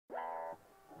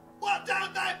1, 2, 3,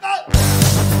 4.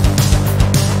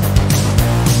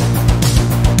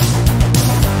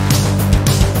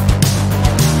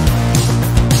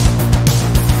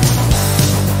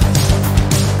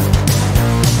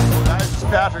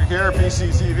 Patrick here,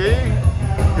 PCTV,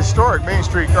 historic Main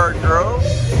Street Garden Grove.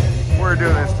 We're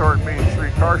doing a historic Main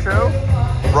Street car show.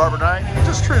 Robert and I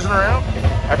just cruising around.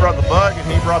 I brought the Bug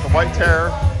and he brought the White Terror.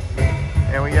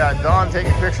 And we got Don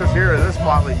taking pictures here of this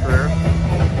motley crew.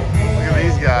 Look at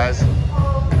these guys.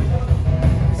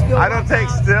 I don't take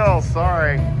stills,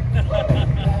 sorry.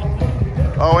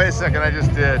 Oh, wait a second, I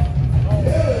just did.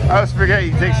 I always forget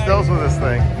you take stills with this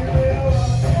thing.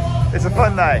 It's a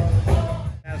fun night.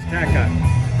 Azteca.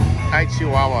 Hi,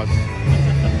 Chihuahuas.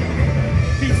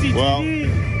 PCTV. Well,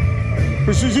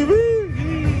 PCTV.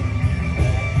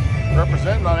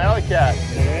 Representing on Alley Cat.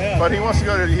 Yeah. But he wants to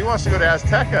go to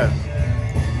Aztecas.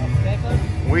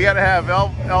 We got to have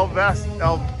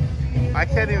I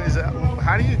can't even.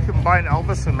 How do you combine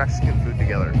Elvis and Mexican food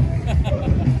together?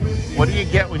 What do you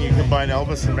get when you combine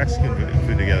Elvis and Mexican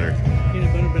food together?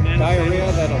 Peanut butter banana.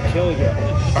 Diarrhea that'll kill you.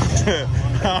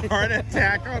 Heart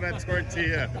attack on a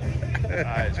tortilla.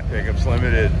 It's Pickups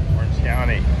Limited, Orange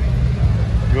County.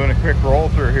 Doing a quick roll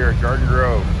through here at Garden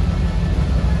Grove.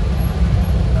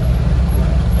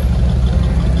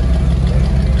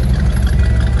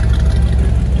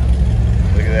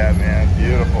 Look at that, man.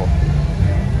 Beautiful.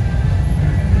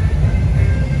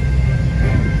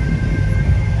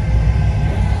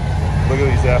 Look at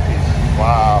these Effies.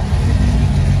 Wow.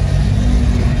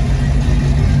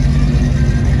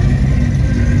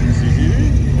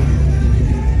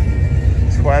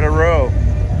 Quite a row.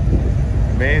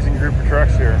 Amazing group of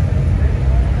trucks here.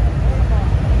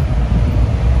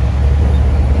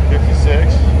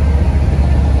 56.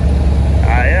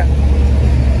 Ah, yeah.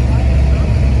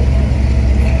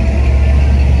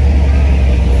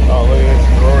 Oh, look at this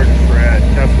gorgeous red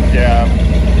Tesla cab.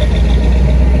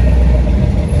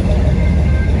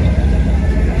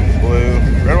 Blue.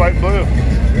 Red, white, blue.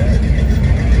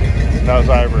 That was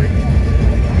ivory.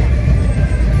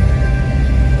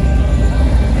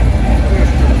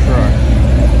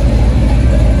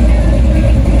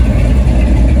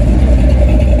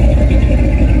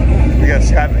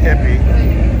 Got a hippie.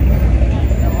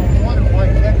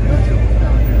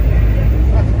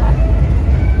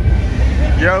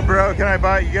 Yo, bro, can I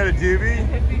buy it? You got a doobie?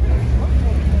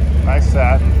 Nice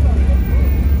satin.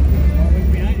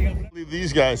 I believe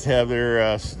these guys have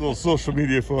their little social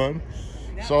media fun.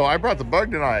 So I brought the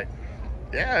Bug tonight.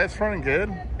 Yeah, it's running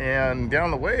good. And down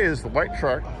the way is the white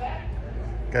truck.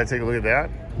 Gotta take a look at that.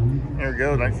 Here we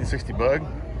go, 1960 Bug.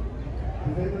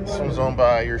 This one's owned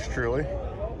by yours truly.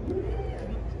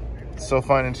 So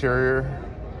fine interior,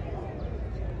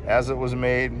 as it was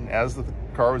made, as the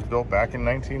car was built back in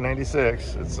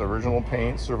 1996. It's the original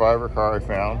paint, survivor car I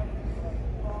found.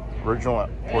 Original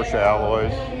Porsche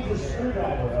alloys.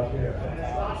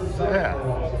 Yeah.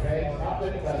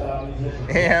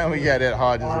 And we got Ed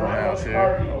Hodges in the house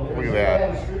here. Look at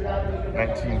that.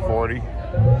 1940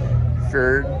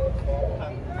 Ford.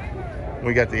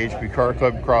 We got the HP Car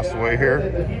Club across the way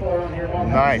here.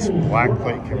 Nice black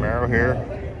plate Camaro here.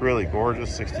 Really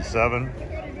gorgeous, 67.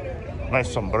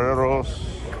 Nice sombreros.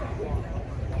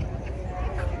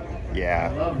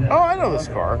 Yeah. Oh, I know this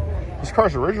car. This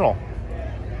car's original.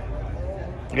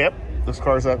 Yep, this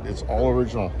car's up. It's all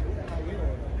original.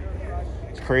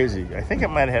 It's crazy. I think it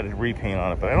might have had a repaint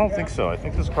on it, but I don't think so. I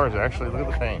think this car's actually, look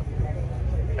at the paint.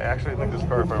 I actually think this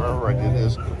car, if I remember right, it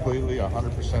is completely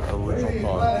 100% original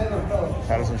car.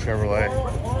 Patterson Chevrolet.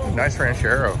 Nice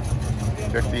Ranchero.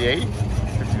 58,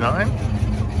 59.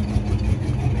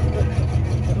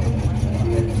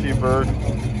 T-Bird,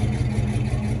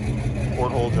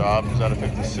 porthole job is out of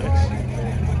 56.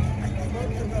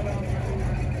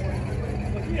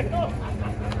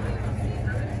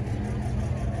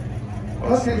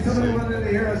 Okay, somebody wanted to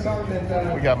hear a song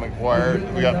that we got McGuire.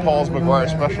 We got Paul's McGuire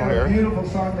special here. Beautiful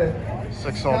song that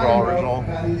 6-cylinder all original.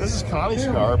 This is Connie's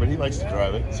car, but he likes to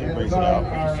drive it, so he brings it out.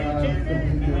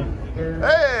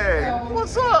 Hey,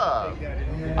 what's up?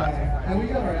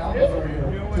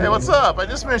 Hey, what's up? I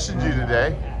just mentioned you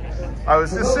today. I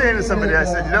was just saying to somebody, I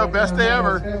said, you know, best day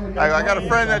ever. I got a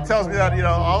friend that tells me that, you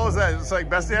know, all of that, it's like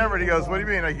best day ever. And he goes, what do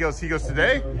you mean? He goes,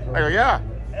 today? I go, yeah.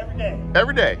 Every day.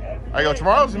 Every day. I go,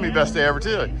 tomorrow's gonna be best day ever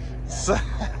too. So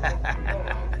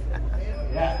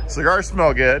cigars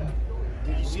smell good.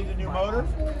 Did you see the new motor?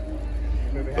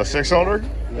 The 6-cylinder?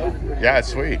 Yeah, it's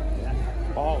sweet.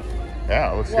 Oh.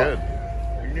 Yeah, it looks good.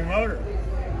 Your new motor.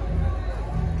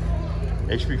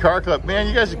 HP Car Club. Man,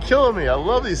 you guys are killing me. I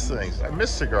love these things. I miss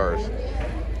cigars.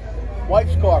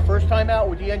 Wife's car, first time out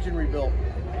with the engine rebuilt.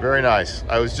 Very nice.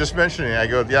 I was just mentioning, I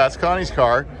go, yeah, it's Connie's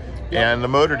car, and the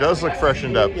motor does look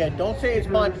freshened up. Yeah, don't say it's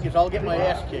mine because I'll get my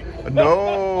ass kicked.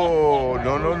 No.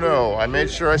 I made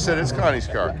sure I said it's Connie's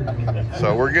car.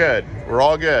 So we're good. We're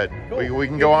all good. We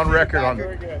can go on record on.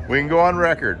 We can go on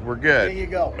record. We're good. There you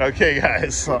go. Okay,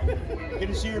 guys. Get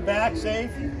to see your back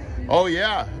safe. Oh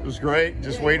yeah, it was great.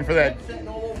 Just waiting for that. Sitting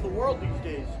all over the world these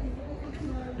days.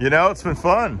 You know, it's been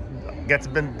fun. Got to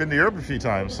been to Europe a few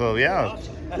times, so yeah.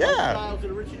 Yeah. To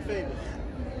the rich and famous.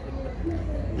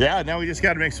 Yeah, now we just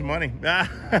got to make some money.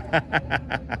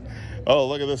 Oh,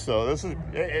 look at this though. This is,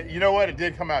 you know what? It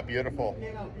did come out beautiful.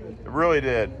 It really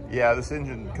did. Yeah, this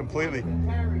engine completely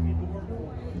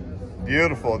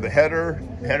beautiful. The header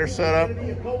setup,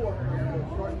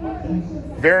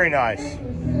 very nice.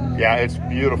 Yeah, it's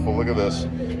beautiful. Look at this.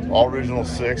 All original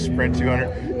 6, print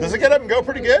 200. Does it get up and go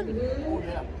pretty good?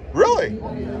 Really?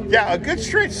 Yeah, a good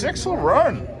straight 6 will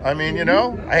run. I mean, you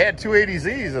know, I had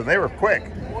 280Zs and they were quick.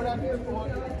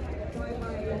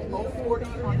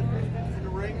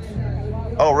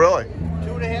 Oh, really?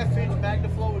 2.5-inch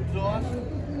Magnaflow exhaust.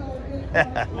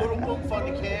 Little oomph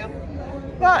on the cam.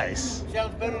 Nice.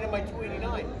 Sounds better than my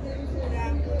 289.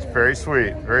 It's very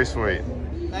sweet. Very sweet.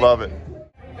 Love it.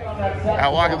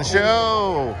 Out walking the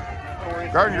show.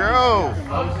 Garden Grove.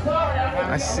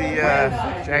 I see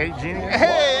Jay, Jeannie.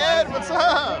 Hey, Ed, what's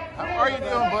up? How are you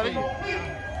doing, buddy?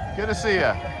 Good to see you.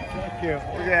 Thank you.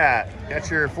 Look at that. Got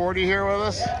your 40 here with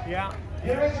us? Yeah.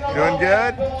 Doing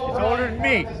good? It's older than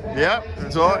me. Yep.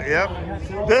 It's all, yep.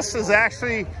 This is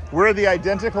actually, we're the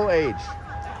identical age.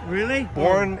 Really?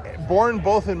 Born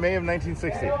both in May of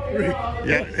 1960.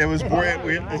 Yeah, it was born.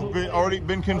 It's already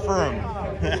been confirmed.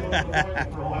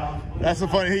 That's the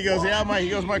funny. He goes, yeah,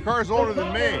 my car's older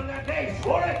than me.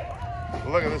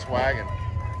 Look at this wagon.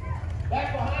 But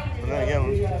then again,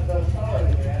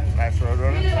 nice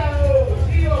Roadrunner.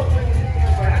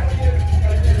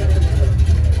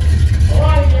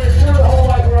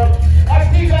 I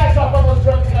see you guys up on those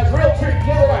drums, guys. Real treat.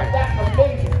 Give it up. That's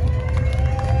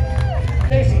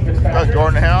amazing.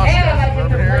 Gordon House. And I'd like to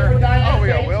Over pray here. for Dianne's Oh, we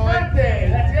got Willie. birthday.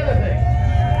 That's the other thing.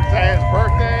 Diane's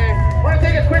birthday. We're going to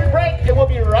take a quick break, and we'll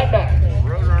be right back.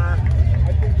 Roadrunner.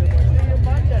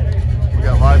 We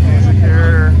got live music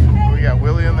here. We got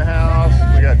Willie in the house.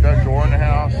 We got Doug Dorr in the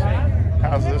house.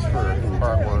 How's this for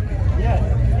artwork?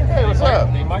 Hey, what's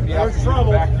up? They might be asking you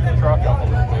to back the truck up a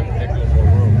little bit, make a little more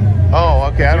room. Oh,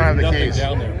 okay. I don't have the Nothing keys.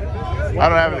 down there. I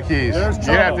don't have the keys.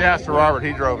 You have to ask to Robert.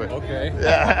 He drove it. Okay.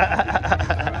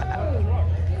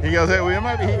 He goes, hey, they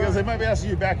might be asking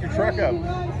you to back your truck up.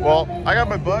 Well, I got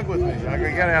my bug with me. I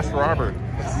got to ask Robert.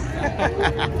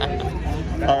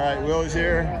 All right, Willie's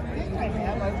here.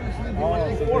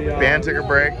 Band took a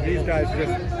break. These guys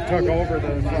just took over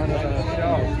the front of the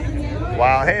show.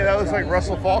 Wow, hey, that looks like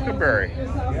Russell Falconberry.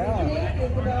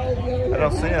 Yeah. I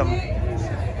don't see him.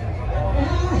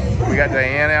 We got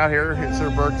Dianne out here. It's her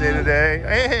birthday today.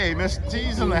 Hey, Miss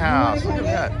T's in the house. Look at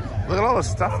that. Look at all the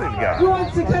stuff they've got. Who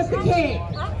wants to cut the cake?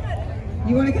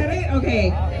 You want to cut it?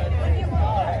 Okay.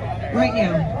 Right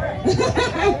now.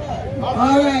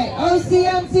 All right.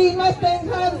 OCMC Mustang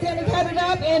Club's going to cut it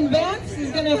up, and Vance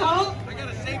is going to help. I got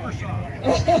a saber saw.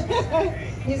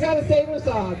 He's got a saber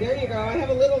saw. There you go. I have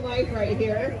a little knife right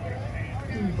here.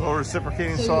 Little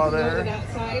reciprocating So saw you can go to there.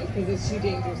 that side because it's too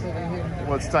dangerous over here.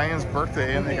 Well, it's Diane's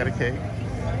birthday and they got a cake.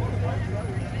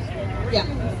 Yeah.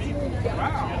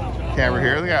 Camera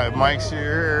here. They got Mike's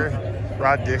here.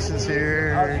 Rod Dixon's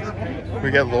here.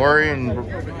 We got Lori and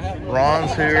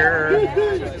Ron's here.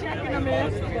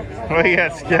 We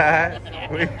got Scott.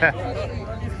 We got.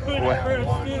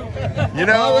 Well, you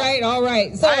know. All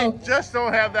right. So I just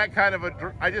don't have that kind of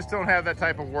I just don't have that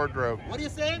type of wardrobe. What are you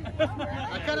saying?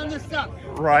 I cut on this stuff.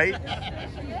 Right.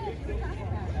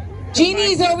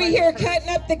 Jeannie's over here cutting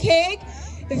up the cake.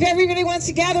 If everybody wants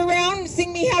to gather around and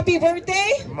sing me happy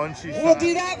birthday, Munchies. we'll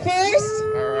do that first.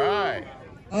 All right.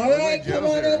 All right, come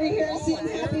on over here and sing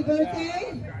happy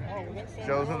birthday.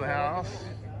 Joe's in the house.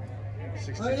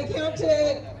 I'm going to count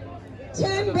to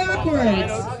 10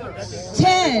 backwards.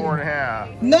 10,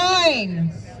 4.5.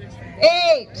 9,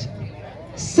 8,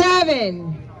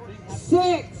 7,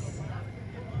 6,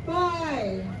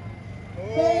 5,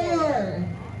 4,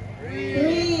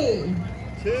 3,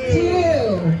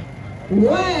 2,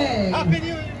 1.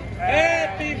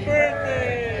 Happy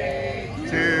birthday!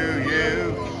 To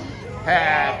you.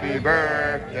 Happy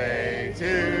birthday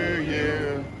to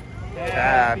you.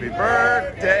 Happy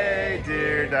birthday,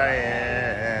 dear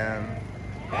Dianne.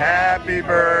 Happy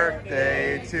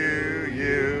birthday to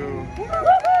you. And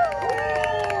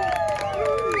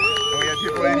we got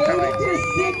people incoming. To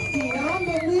 60,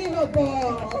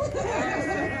 unbelievable.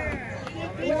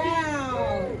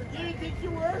 Wow.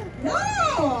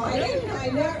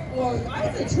 Well, I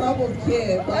was a troubled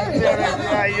kid.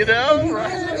 Yeah, you know, You right?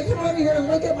 guys want to come over here and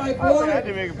look at my I board? had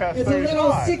to make it past It's a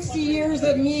little 35. 60 years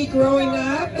of me growing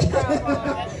up.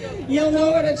 You'll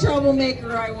know what a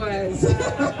troublemaker I was.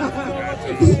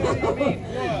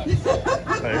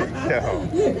 There you go.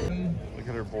 Look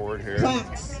at her board here.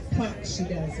 Claps, she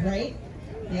does, right?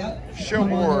 Yep. Show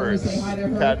Come on over, boards. say hi to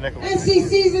her. Pat Nichols.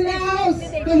 SCC's in the house.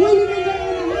 The hooligans are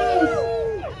in the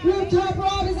house. Rooftop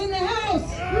Rob is in the house.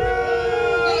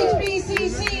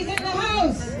 HBCC's in the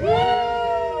house.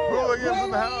 Hooligans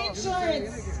in the Roy house.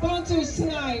 Insurance sponsors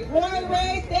tonight.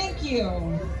 Ray, thank you.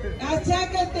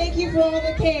 Azteca, thank you for all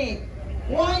the cake.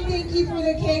 Juan, thank you for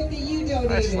the cake that you donated.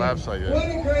 Nice slab side, yeah. What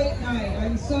a great night.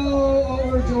 I'm so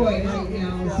overjoyed right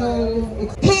now. So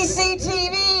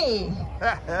PCTV.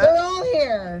 They're all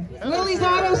here. Willie's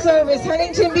Auto Service,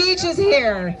 Huntington Beach is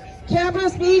here.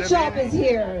 Campus Beach Shop is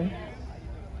here.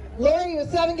 Lori with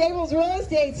Seven Gables Real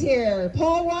Estate's here.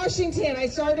 Paul Washington, I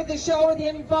started the show with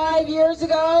him 5 years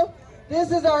ago. This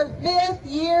is our 5th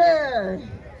year.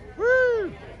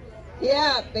 Woo!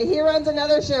 Yeah, but he runs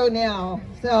another show now.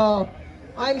 So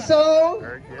I'm so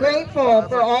grateful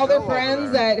for all the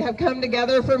friends that have come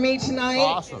together for me tonight.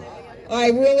 Awesome. I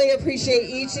really appreciate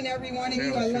each and every one of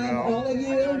you. I love all of you.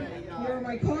 You're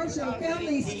my car show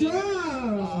family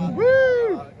strong.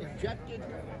 Woo!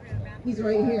 He's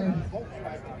right here.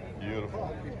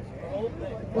 Beautiful.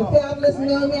 The fabulous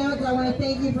nomads, I want to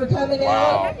thank you for coming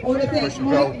Wow. out. I want to thank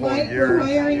Mike White for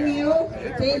hiring you.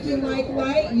 Thank you, Mike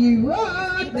White. You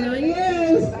rock. There he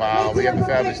is. Wow, we got the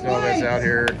fabulous nomads out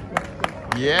here.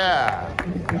 Yeah.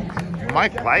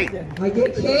 Mike Light. I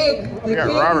get cake. The Yeah,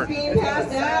 cake Robert. is being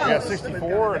passed out. Yeah,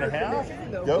 64 and a half.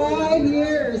 Go. 5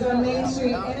 years on Main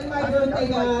Street and my birthday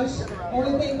bash. I want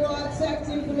to thank Rod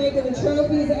Sexton for making the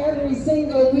trophies every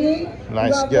single week.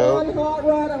 Nice Ron goat. Hot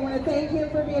Rod, I want to thank him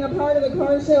for being a part of the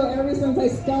car show ever since I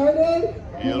started.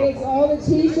 He Beautiful. makes all the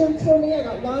t-shirts for me. I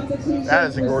got lots of t-shirts. That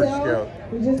is a for gorgeous sale. goat.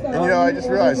 We just got And you know, I all just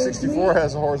new realized orders this 64 week.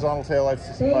 has a horizontal tail light,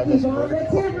 65 Thank you, has a Vaughn. vertical.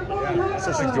 Let's hear it for Vaughn. It's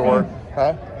a 6 door.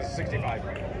 Huh? 65.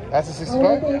 That's a I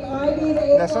want to 65? thank Ivy,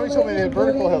 the Now, somebody told me they had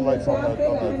vertical headlights on the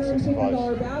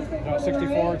 65s. No,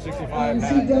 64 and 65 She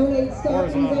had donates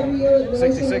stockings every year.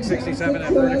 66, 67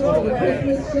 at vertical.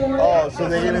 Oh, so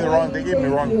they gave me the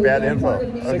wrong, bad info.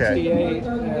 Okay. 68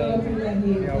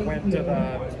 went to the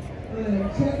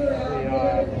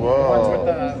Whoa.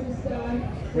 ones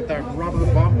with the rubber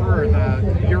bumper or the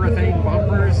urethane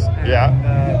bumpers and Yeah.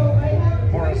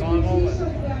 horizontal.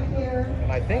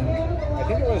 And I think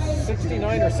it was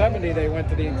 69 or 70 they went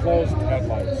to the enclosed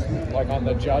headlights, like on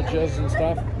the Judges and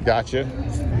stuff. Gotcha.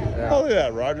 Oh, look at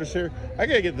that. Roger's here. I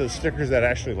gotta get the stickers that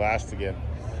actually last again.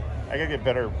 I gotta get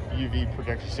better UV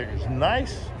protection stickers.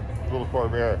 Nice little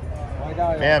Corvair. My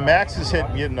guy, Man, Max is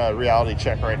getting a reality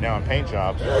check right now on paint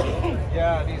jobs.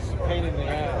 yeah, and he's a pain in the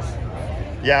ass.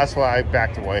 Yeah, that's why I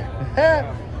backed away.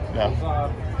 No.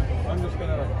 I'm just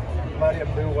gonna let him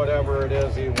do whatever it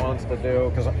is he wants to do,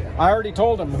 because I already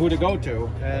told him who to go to,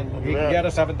 and he can get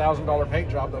a $7,000 paint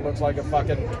job that looks like a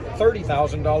fucking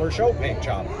 $30,000 show paint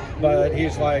job. But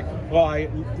he's like, well, I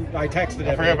texted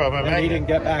him forgot about my and he magnet. didn't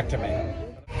get back to me.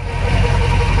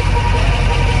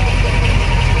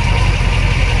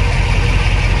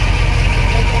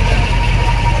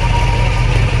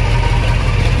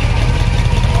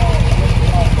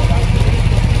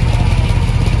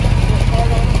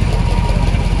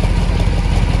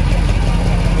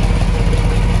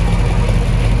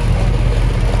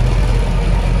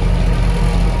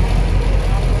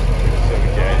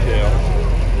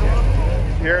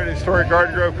 Here at the historic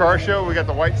Garden Grove Car Show, we got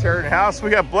the White Terror in the house. We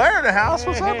got Blair in the house.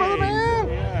 What's up, brother man?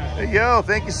 Yeah. There you go.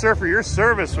 Thank you, sir, for your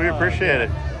service. We appreciate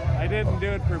it. I didn't do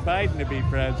it for Biden to be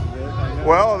president. I know.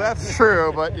 Well, that's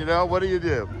true, but you know, what do you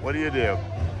do? What do you do?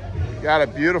 Got a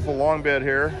beautiful long bed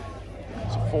here.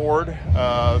 It's a Ford. Did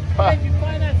you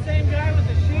find that same guy with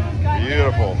the shoes? God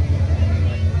Beautiful.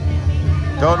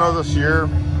 Don't know this year,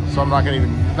 so I'm not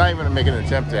even make an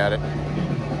attempt at it.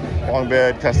 Long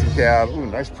bed, custom cab. Ooh,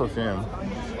 nice perfume.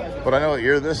 But I know what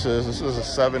year this is. This is a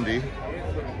 70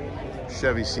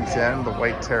 Chevy C10, the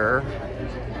White Terror.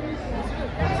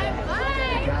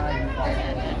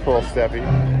 Cool steppy.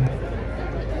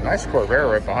 Nice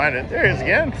Corvair right behind it. There he is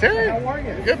again. Terry. How are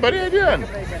you? Good, buddy. How you doing?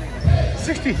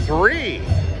 63.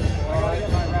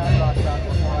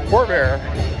 Corvair.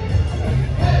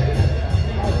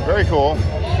 Very cool.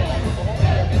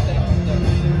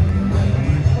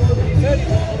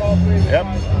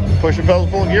 Yep. Pushing pedals,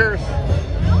 pulling gears.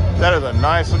 That is a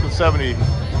nice looking 70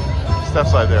 step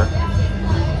side there.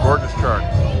 Gorgeous truck.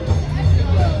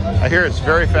 I hear it's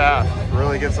very fast.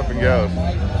 Really gets up and goes.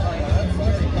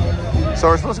 So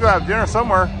we're supposed to go have dinner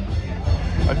somewhere.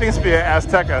 I think it's gonna be an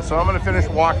Azteca, so I'm gonna finish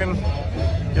walking,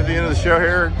 get to the end of the show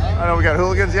here. I know we got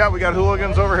hooligans. Yeah, we got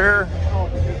hooligans over here.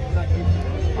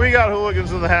 We got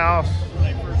hooligans in the house.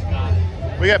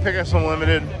 We got Pickups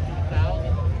Unlimited.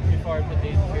 Before I put the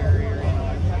interior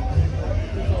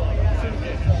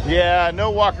in. Yeah, no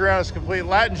walk around is complete.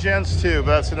 Latin Gents too,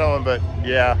 but that's another one, but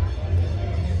yeah.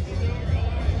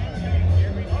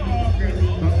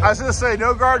 I was gonna say,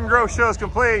 no Garden Grove show is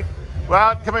complete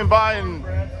without coming by. And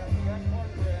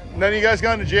none of you guys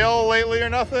gone to jail lately or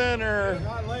nothing, or?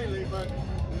 Not lately, but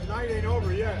the night ain't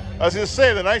over yet. I was gonna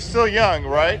say, the night's still young,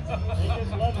 right?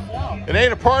 It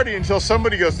ain't a party until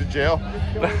somebody goes to jail.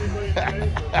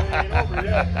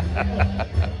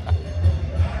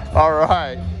 All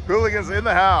right, hooligans in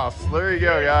the house. There you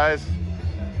go, guys.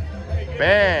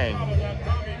 Bang.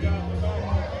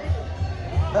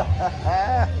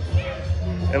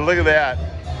 And look at that.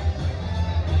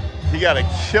 He got a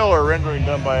killer rendering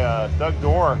done by Doug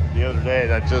Dorr the other day.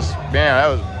 That just, man, that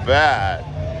was bad.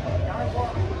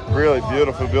 Really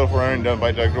beautiful, beautiful rendering done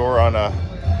by Doug Dorr on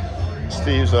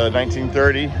Steve's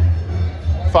 1930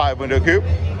 5-window coupe.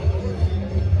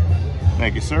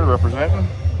 Thank you, sir, representing.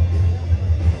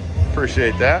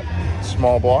 Appreciate that.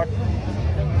 Small block.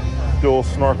 Dual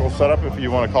snorkel setup, if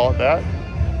you want to call it that.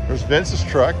 There's Vince's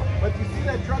truck.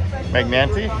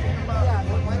 Magnanti.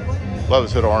 Love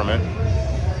his hood ornament.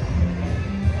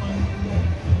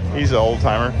 He's an old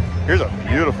timer. Here's a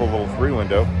beautiful little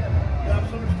 3-window.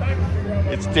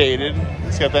 It's dated.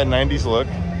 It's got that 90s look.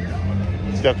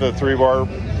 It's got the 3-bar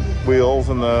wheels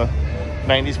and the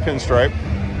 90s pinstripe,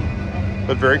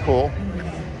 but very cool.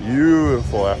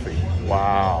 Beautiful Effie.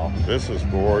 Wow, this is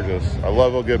gorgeous. I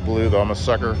love a good blue though. I'm a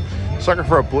sucker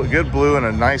for a good blue and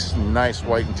a nice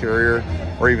white interior,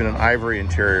 or even an ivory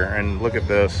interior. And look at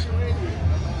this.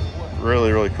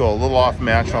 Really, really cool. A little off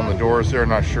match on the doors there,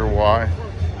 not sure why,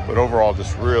 but overall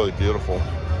just really beautiful.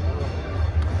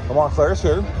 Montclair's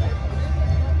here.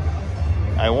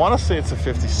 I want to say it's a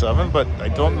 57, but I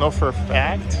don't know for a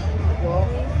fact.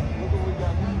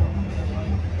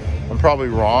 I'm probably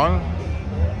wrong.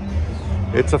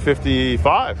 It's a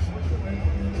 55.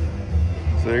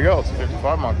 So there you go, it's a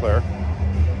 55 Montclair.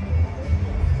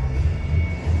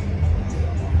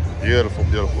 Beautiful,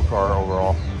 beautiful car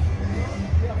overall.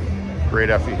 Great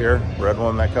Effie here. Red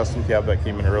one, that custom cab that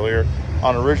came in earlier.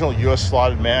 On original US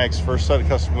slotted mags, first set of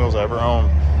custom wheels I ever owned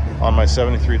on my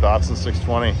 73 Datsun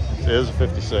 620. It is a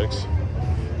 56.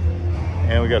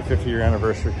 And we got a 50-year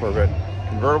anniversary Corvette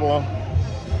convertible.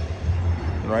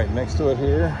 And right next to it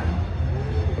here,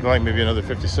 looking like maybe another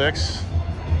 56.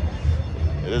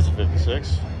 It is a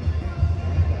 56.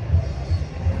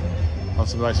 On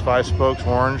some nice 5 spokes,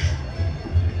 orange.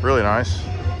 Really nice.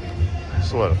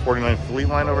 So what, a 49 Fleet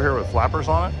Line over here with flappers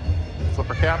on it?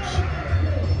 Flipper caps.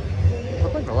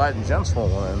 Look like the Latin Gents one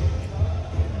in.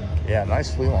 Yeah,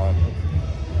 nice Fleet Line.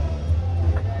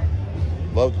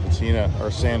 Love the patina, or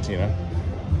Santina.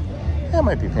 That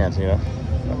might be Pantina.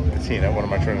 Patina, what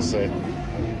am I trying to say?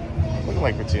 Looking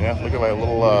like patina. Look at like a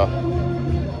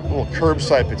little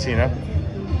curbside patina.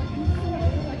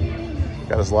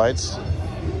 Got his lights.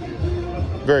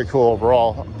 Very cool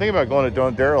overall. I'm thinking about going to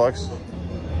Don Derelicts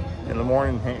in the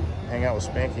morning, hang out with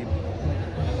Spanky.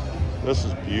 This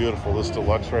is beautiful. This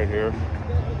deluxe right here.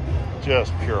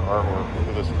 Just pure artwork. Look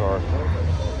at this car.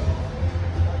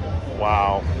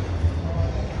 Wow.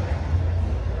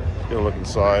 Let's get a look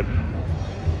inside.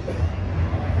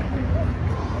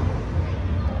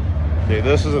 Okay,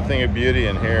 this is a thing of beauty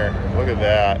in here. Look at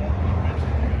that.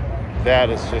 That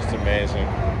is just amazing.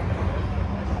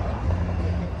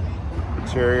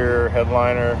 Interior,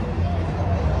 headliner,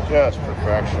 just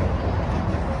perfection.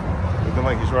 Looking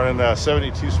like he's running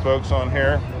 72 spokes on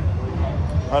here.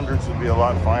 Hundreds would be a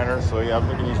lot finer, so yeah, I'm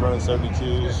thinking he's running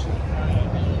 72s,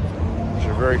 which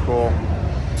are very cool.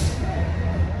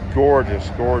 Gorgeous,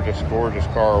 gorgeous, gorgeous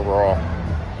car overall.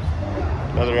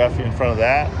 Another Effie in front of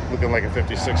that, looking like a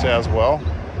 56 as well.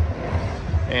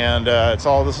 And this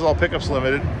is all Pickups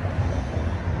Limited.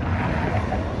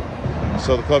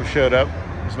 So the club showed up.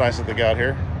 It's nice that they got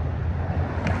here.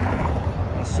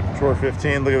 Super Tour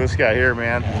 15. Look at this guy here,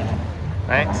 man.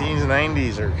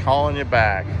 1990s are calling you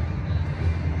back.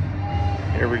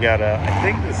 Here we got I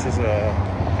think this is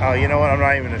oh, you know what? I'm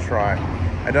not even gonna try.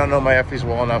 I don't know my Effies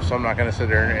well enough, so I'm not gonna sit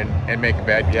there and make a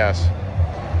bad guess.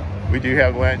 We do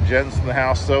have Latin Gents in the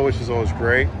house though, which is always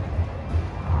great.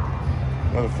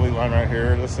 Another Fleet Line right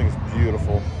here. This thing's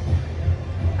beautiful.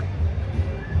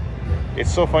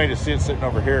 It's so funny to see it sitting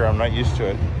over here. I'm not used to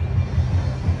it.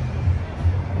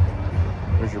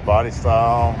 There's your body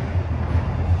style.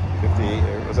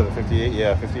 58, was that a 58?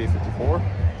 Yeah, 58, 54.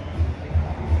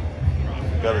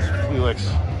 Got his Felix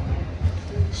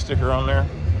sticker on there.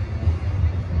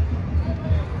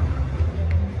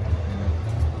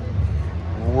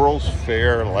 World's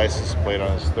Fair license plate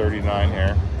on his 39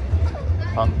 here.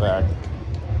 Humpback.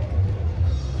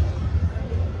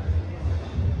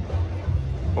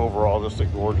 Overall, just a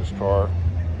gorgeous car.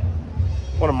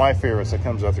 One of my favorites that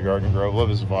comes out the Garden Grove. Love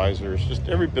his visors. Just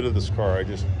every bit of this car I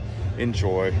just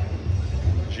enjoy.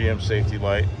 GM safety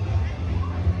light.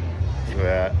 Look at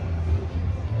that.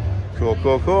 Cool,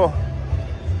 cool, cool.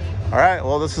 All right,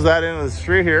 well, this is that end of the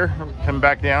street here. Coming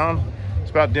back down. It's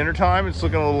about dinner time. It's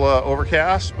looking a little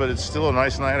overcast, but it's still a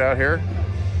nice night out here.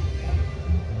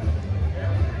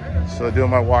 So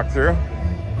doing my walkthrough.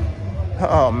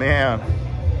 Oh man,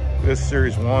 this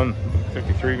Series 1,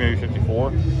 53, maybe 54.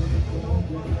 I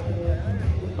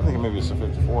think maybe it's a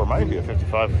 54. It might be a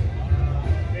 55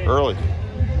 early.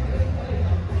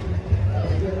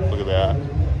 Look at that.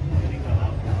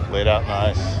 Laid out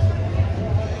nice.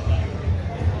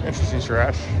 Interesting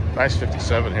trash. Nice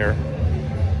 57 here.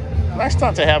 Nice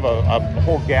not to have a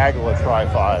whole gaggle of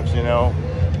Tri-5s, you know.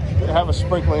 Have a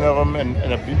sprinkling of them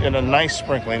and a nice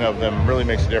sprinkling of them really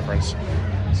makes a difference.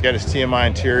 He's got his TMI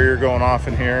interior going off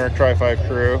in here, Tri-5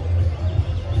 crew.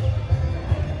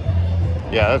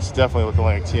 Yeah, that's definitely looking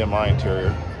like a TMI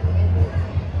interior.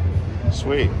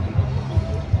 Sweet.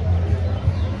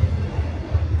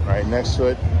 All right, next to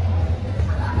it,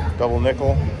 double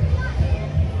nickel.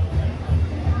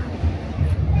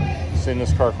 Seen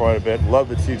this car quite a bit. Love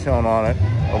the two-tone on it.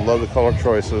 I love the color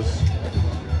choices.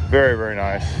 Very, very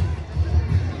nice.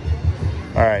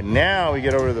 All right, now we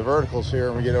get over to the verticals here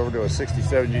and we get over to a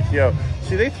 67 GTO.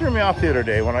 See, they threw me off the other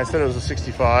day when I said it was a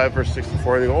 65 or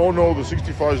 64. They go, oh no, the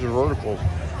 65s are verticals.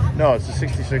 No, it's the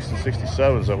 66 and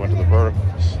 67s that went to the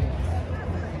verticals.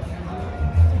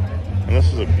 And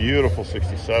this is a beautiful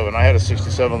 67. I had a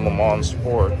 67 Le Mans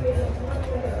Sport.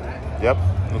 Yep,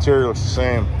 interior looks the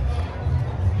same.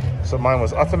 So mine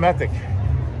was automatic.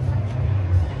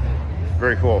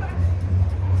 Very cool.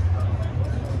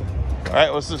 All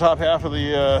right, what's the top half of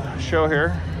the show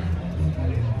here?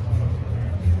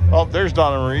 Oh, there's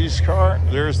Donna Marie's car.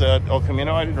 There's that El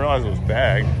Camino. I didn't realize it was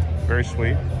bagged. Very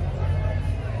sweet.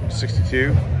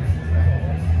 62.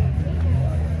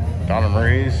 Donna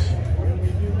Marie's.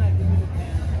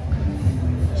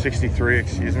 63,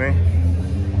 excuse me.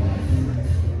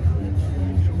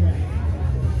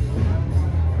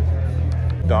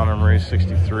 Donna Marie's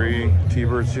 63.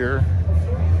 T-Bird's here.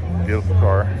 Beautiful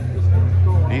car.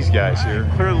 These guys here.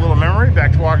 Clear a little memory.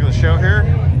 Back to walking the show here.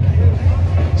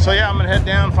 So yeah, I'm gonna head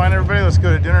down, find everybody. Let's go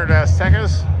to dinner at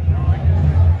Aztecas.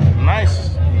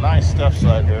 Nice stuff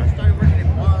side there.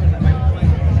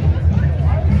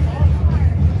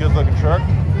 Good looking truck.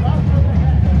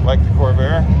 Like the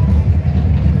Corvair.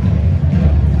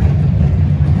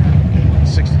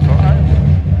 65.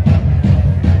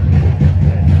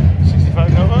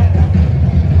 65 Nova.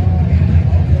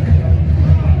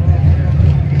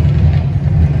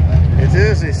 It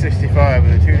is a 65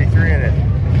 with a 283 in it.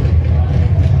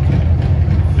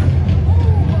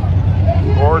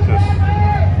 Gorgeous.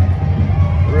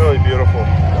 Really beautiful.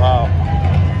 Wow.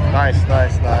 Nice. I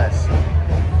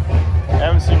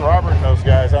haven't seen Robert and those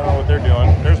guys. I don't know what they're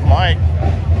doing. There's Mike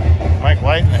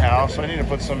Light in the house. I need to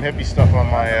put some hippie stuff on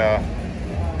my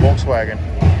Volkswagen.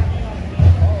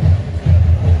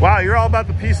 Wow, you're all about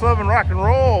the peace, love, and rock and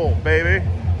roll, baby.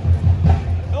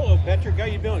 Hello, Patrick. How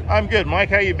you doing? I'm good. Mike,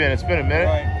 how you been? It's been a minute.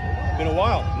 All right. Been a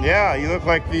while. Yeah, you look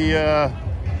like the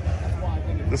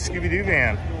Scooby-Doo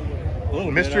van.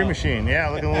 Mystery Machine. Yeah,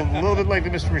 looking a little bit like the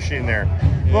Mystery Machine there.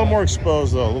 A little more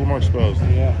exposed, though. A little more exposed.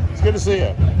 Yeah. It's good to see you.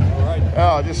 All right.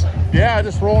 Oh, just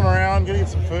rolling around, gonna get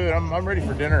some food. I'm ready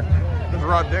for dinner. There's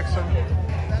Rod Dixon.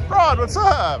 Rod, what's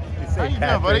up? How you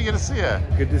doing, buddy? Good to see you.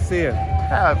 Good to see you.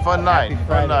 Yeah, fun night.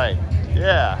 Fun night.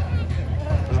 Yeah.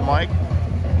 There's Mike.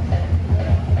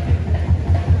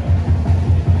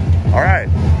 All right.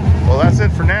 Well, that's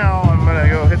it for now. I'm gonna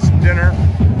go hit some dinner.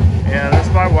 And this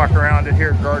is my walk around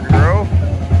here at Garden Grove.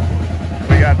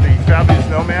 We got the Fabulous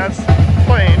Nomads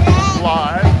playing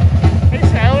live.